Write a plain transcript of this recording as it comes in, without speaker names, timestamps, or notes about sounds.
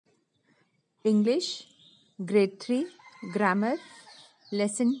English, Grade 3, Grammar,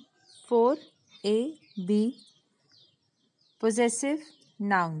 Lesson 4A, B, Possessive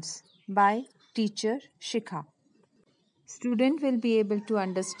Nouns by teacher Shikha. Student will be able to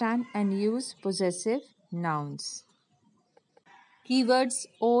understand and use possessive nouns. Keywords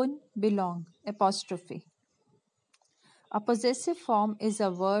own, belong, apostrophe. A possessive form is a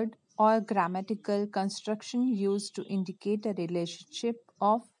word or grammatical construction used to indicate a relationship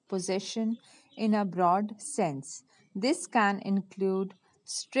of possession in a broad sense. This can include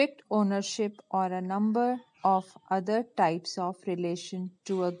strict ownership or a number of other types of relation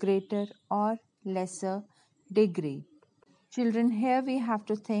to a greater or lesser degree. Children, here we have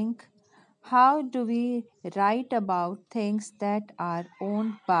to think, how do we write about things that are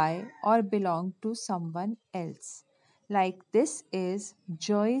owned by or belong to someone else? Like this is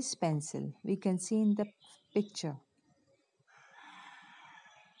Joy's pencil. We can see in the picture.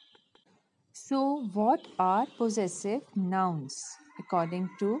 So, what are possessive nouns? According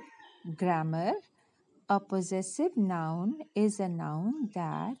to grammar, a possessive noun is a noun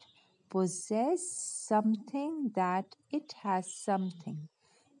that possesses something, that it has something.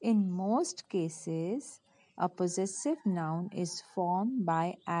 In most cases, a possessive noun is formed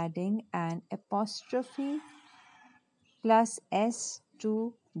by adding an apostrophe plus s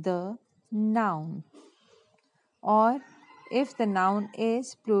to the noun, or if the noun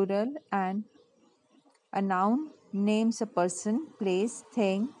is plural and a noun names a person, place,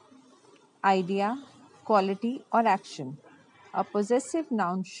 thing, idea, quality, or action. A possessive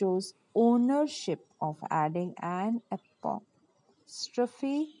noun shows ownership of adding an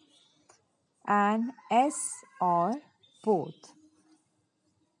apostrophe, an s, or both.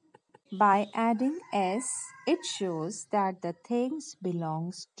 By adding s, it shows that the things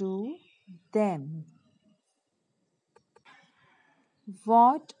belongs to them.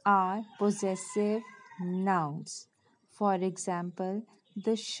 What are possessive nouns? For example,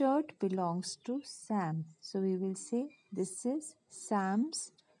 the shirt belongs to Sam. So we will say this is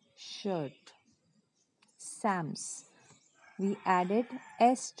Sam's shirt. Sam's. We added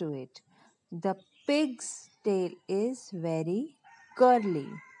s to it. The pig's tail is very curly.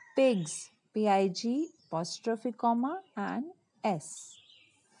 Pigs. P-I-G apostrophe comma and s.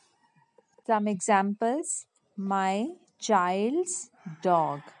 Some examples: my child's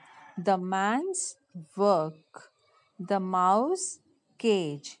dog, the man's work, the mouse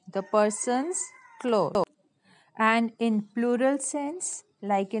cage, the person's clothes. And in plural sense,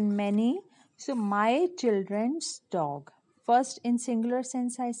 like in many, so my children's dog. First, in singular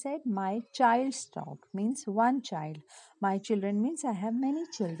sense, I said my child's dog means one child. My children means I have many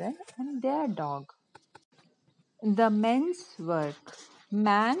children and their dog. The men's work.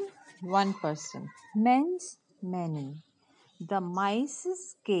 Man, one person. Men's, many. The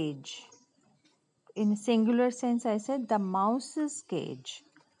mice's cage. In singular sense, I said the mouse's cage.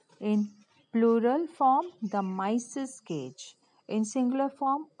 In plural form, the mice's cage. In singular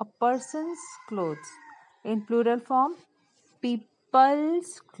form, a person's clothes. In plural form,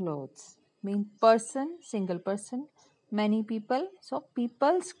 people's clothes. Mean person, single person, many people. So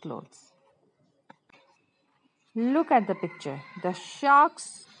people's clothes. Look at the picture. The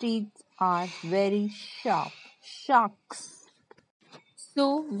shark's teeth are very sharp. Sharks.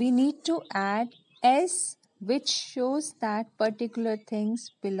 So we need to add S, which shows that particular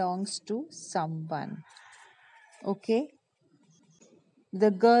things belongs to someone. Okay.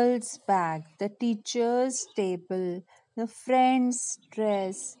 The girl's bag, the teacher's table, the friend's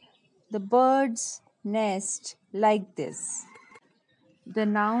dress, the bird's nest, like this. The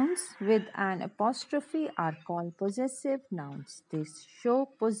nouns with an apostrophe are called possessive nouns. They show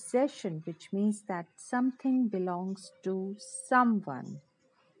possession, which means that something belongs to someone.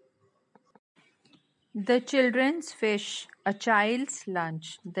 The children's fish, a child's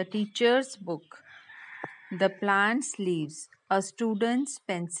lunch, the teacher's book, the plant's leaves, a student's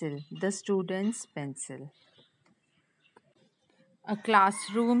pencil, the student's pencil. A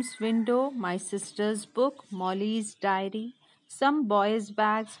classroom's window, my sister's book, Molly's diary, some boys'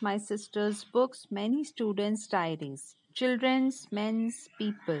 bags, my sister's books, many students' diaries, children's, men's,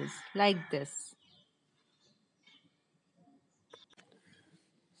 people's, like this.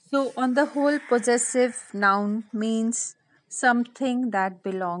 So, on the whole, possessive noun means something that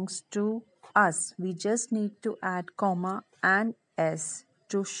belongs to us. We just need to add comma and s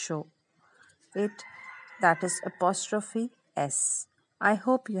to show it, that is apostrophe s. I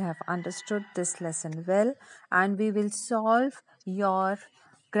hope you have understood this lesson well, and we will solve your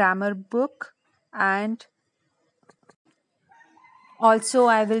grammar book, and also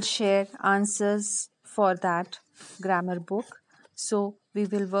I will share answers for that grammar book. So We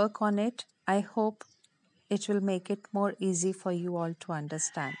will work on it. I hope it will make it more easy for you all to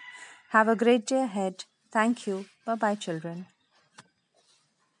understand. Have a great day ahead. Thank you. Bye bye, children.